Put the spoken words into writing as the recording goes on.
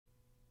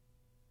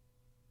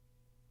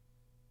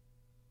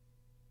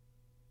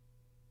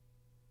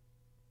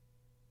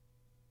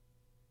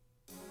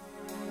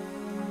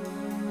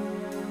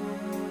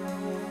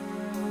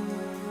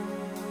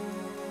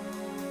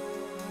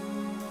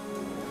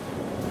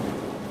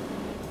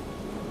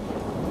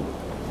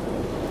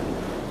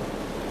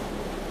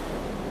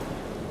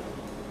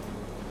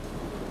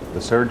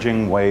the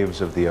surging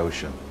waves of the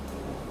ocean,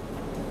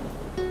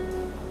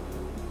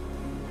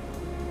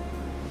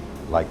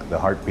 like the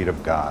heartbeat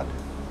of God,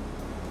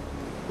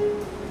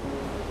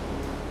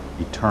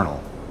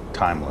 eternal,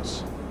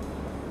 timeless.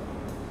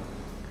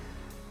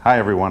 Hi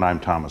everyone, I'm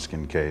Thomas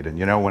Kinkade, and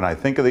you know, when I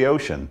think of the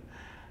ocean,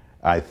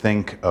 I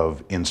think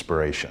of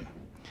inspiration.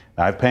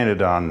 Now, I've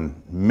painted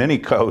on many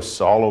coasts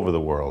all over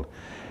the world,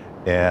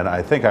 and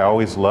I think I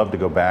always love to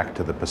go back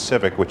to the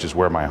Pacific, which is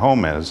where my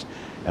home is,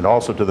 and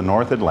also to the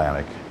North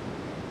Atlantic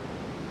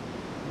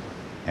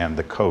and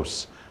the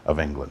coasts of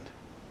England.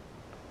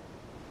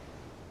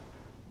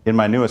 In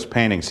my newest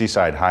painting,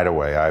 Seaside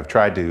Hideaway, I've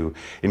tried to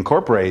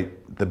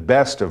incorporate the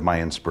best of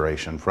my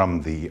inspiration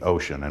from the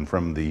ocean and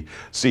from the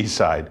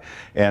seaside,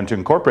 and to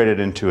incorporate it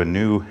into a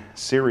new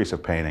series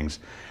of paintings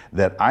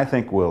that I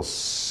think will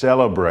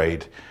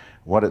celebrate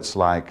what it's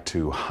like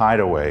to hide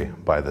away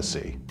by the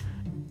sea.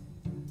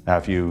 Now,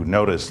 if you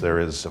notice, there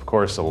is, of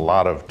course, a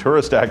lot of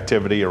tourist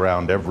activity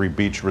around every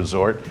beach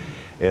resort,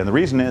 and the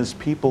reason is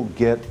people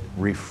get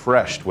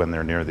refreshed when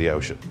they're near the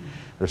ocean.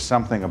 There's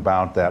something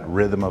about that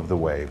rhythm of the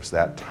waves,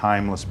 that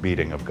timeless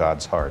beating of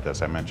God's heart,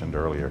 as I mentioned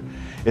earlier.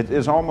 It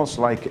is almost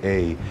like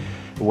a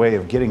way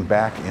of getting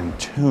back in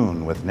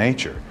tune with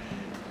nature.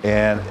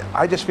 And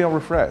I just feel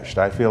refreshed.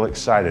 I feel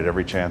excited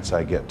every chance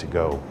I get to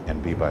go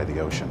and be by the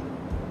ocean.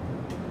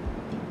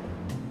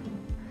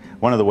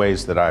 One of the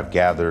ways that I've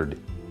gathered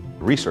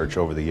research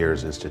over the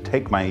years is to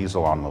take my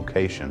easel on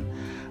location.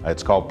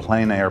 It's called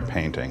plein air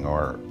painting,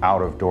 or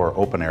out-of-door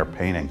open-air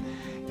painting.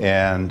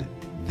 And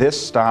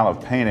this style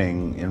of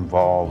painting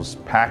involves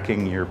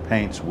packing your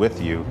paints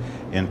with you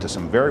into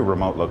some very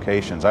remote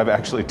locations. I've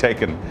actually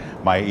taken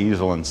my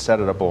easel and set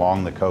it up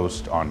along the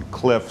coast on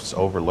cliffs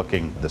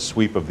overlooking the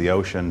sweep of the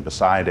ocean,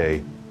 beside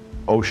a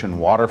ocean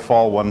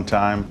waterfall one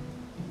time,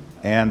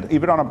 and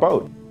even on a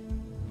boat.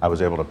 I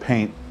was able to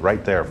paint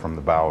right there from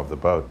the bow of the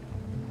boat.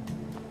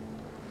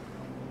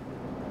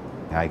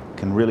 I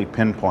can really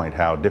pinpoint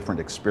how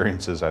different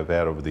experiences I've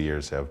had over the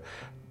years have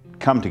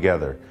come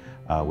together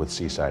with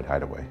Seaside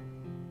Hideaway.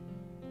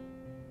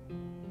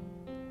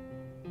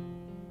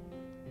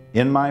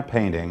 In my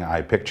painting,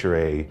 I picture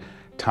a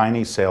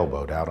tiny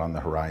sailboat out on the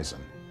horizon.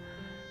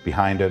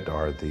 Behind it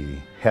are the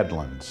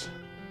headlands.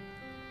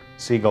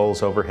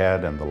 Seagulls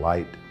overhead and the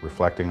light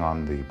reflecting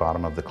on the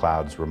bottom of the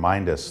clouds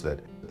remind us that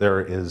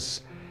there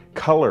is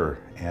color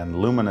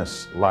and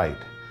luminous light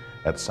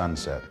at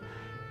sunset.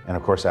 And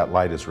of course, that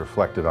light is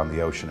reflected on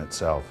the ocean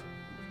itself.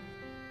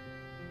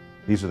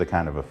 These are the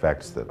kind of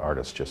effects that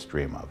artists just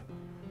dream of.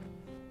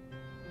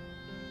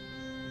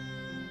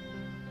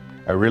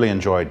 I really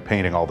enjoyed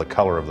painting all the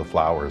color of the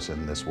flowers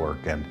in this work,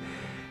 and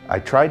I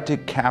tried to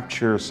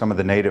capture some of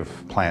the native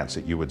plants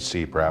that you would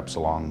see perhaps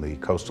along the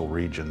coastal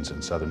regions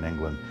in southern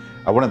England.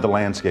 I wanted the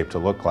landscape to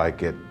look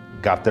like it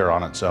got there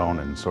on its own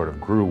and sort of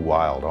grew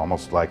wild,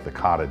 almost like the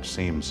cottage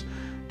seems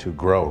to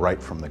grow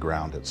right from the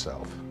ground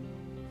itself.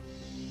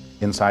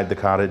 Inside the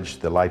cottage,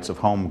 the lights of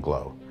home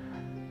glow.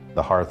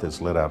 The hearth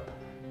is lit up.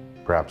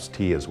 Perhaps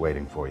tea is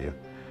waiting for you.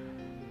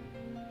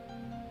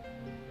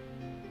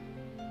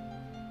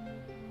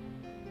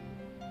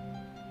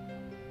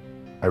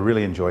 I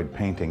really enjoyed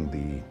painting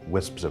the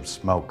wisps of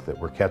smoke that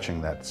were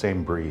catching that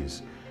same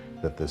breeze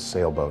that this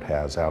sailboat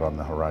has out on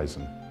the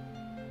horizon.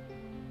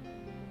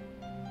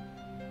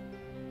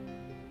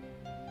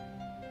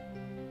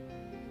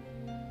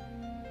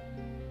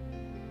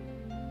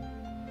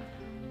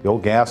 The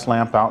old gas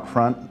lamp out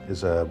front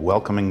is a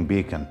welcoming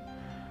beacon,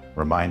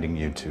 reminding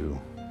you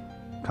to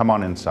come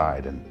on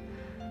inside and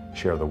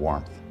share the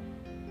warmth.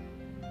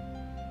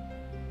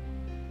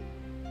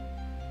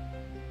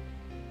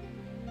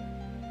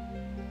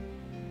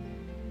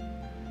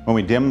 When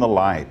we dim the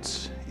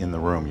lights in the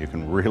room, you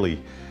can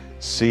really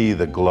see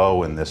the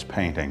glow in this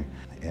painting.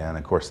 And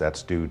of course,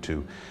 that's due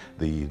to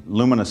the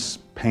luminous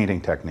painting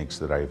techniques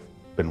that I've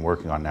been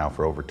working on now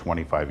for over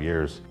 25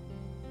 years.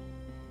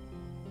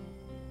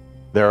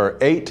 There are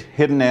 8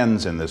 hidden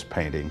ends in this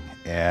painting,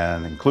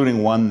 and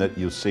including one that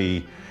you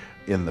see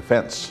in the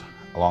fence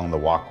along the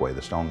walkway,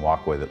 the stone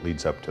walkway that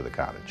leads up to the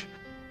cottage.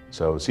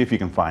 So see if you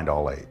can find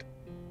all 8.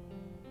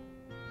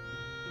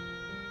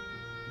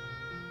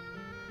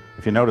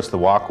 If you notice the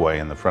walkway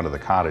in the front of the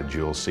cottage,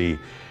 you'll see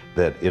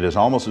that it is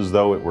almost as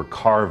though it were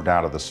carved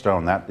out of the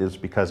stone. That is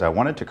because I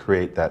wanted to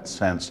create that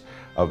sense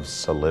of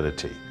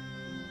solidity.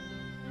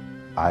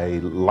 I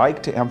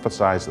like to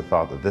emphasize the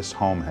thought that this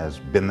home has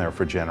been there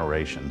for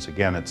generations.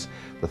 Again, it's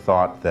the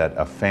thought that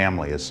a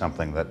family is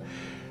something that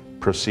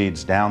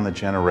proceeds down the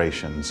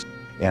generations,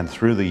 and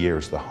through the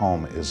years, the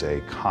home is a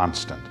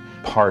constant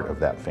part of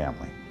that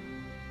family.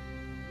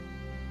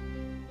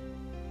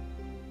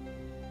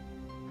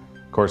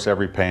 Of course,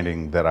 every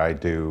painting that I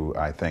do,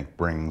 I think,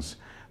 brings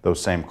those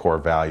same core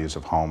values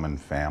of home and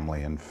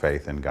family and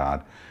faith in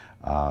God.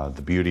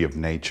 The beauty of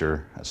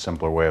nature, a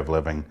simpler way of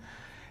living.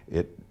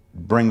 It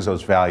brings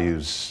those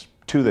values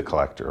to the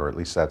collector, or at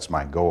least that's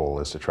my goal,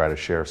 is to try to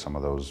share some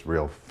of those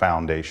real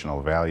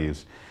foundational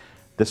values.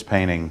 This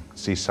painting,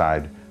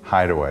 Seaside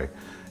Hideaway,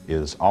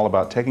 is all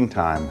about taking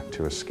time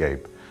to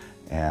escape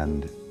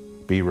and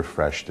be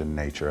refreshed in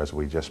nature as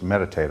we just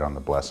meditate on the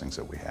blessings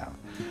that we have.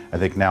 I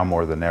think now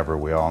more than ever,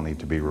 we all need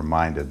to be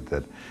reminded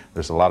that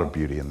there's a lot of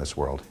beauty in this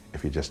world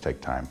if you just take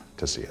time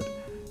to see it.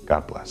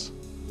 God bless.